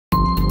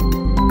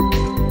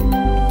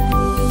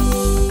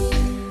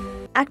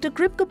Actor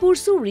Krrip Kapur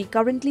Suri,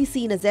 currently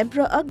seen as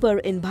Emperor Akbar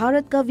in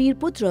Bharat Ka Veer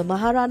Putra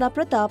Maharana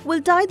Pratap,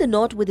 will tie the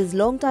knot with his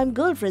longtime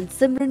girlfriend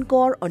Simran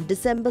Kaur on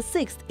December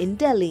 6th in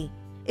Delhi.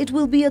 It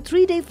will be a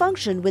 3-day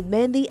function with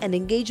mehndi and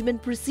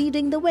engagement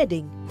preceding the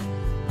wedding.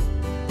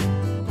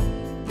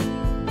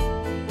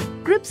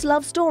 Krrip's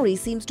love story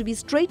seems to be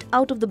straight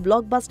out of the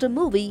blockbuster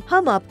movie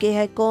Hum Aapke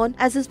Hai Kaun,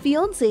 as his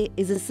fiancée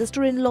is his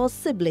sister-in-law's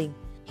sibling.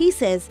 He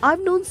says,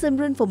 "I've known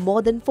Simran for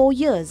more than 4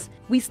 years.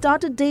 We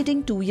started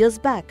dating 2 years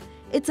back.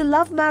 It's a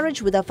love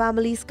marriage with our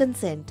family's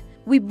consent.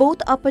 We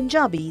both are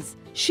Punjabis.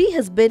 She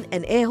has been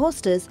an air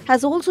hostess,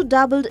 has also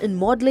dabbled in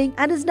modelling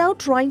and is now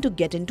trying to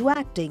get into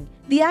acting."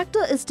 The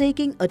actor is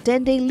taking a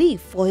 10-day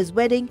leave for his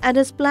wedding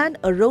and has planned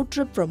a road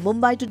trip from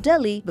Mumbai to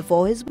Delhi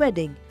before his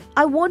wedding.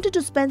 "I wanted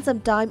to spend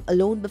some time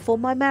alone before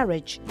my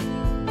marriage.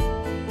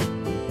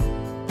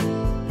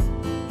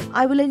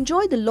 I will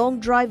enjoy the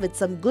long drive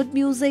with some good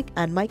music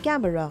and my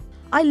camera.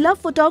 I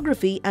love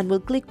photography and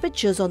will click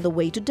pictures on the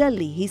way to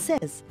Delhi," he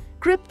says.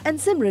 Krrip and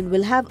Simran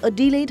will have a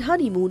delayed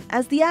honeymoon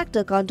as the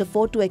actor can't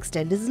afford to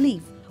extend his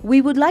leave. "We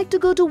would like to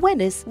go to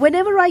Venice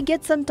whenever I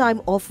get some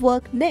time off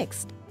work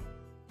next."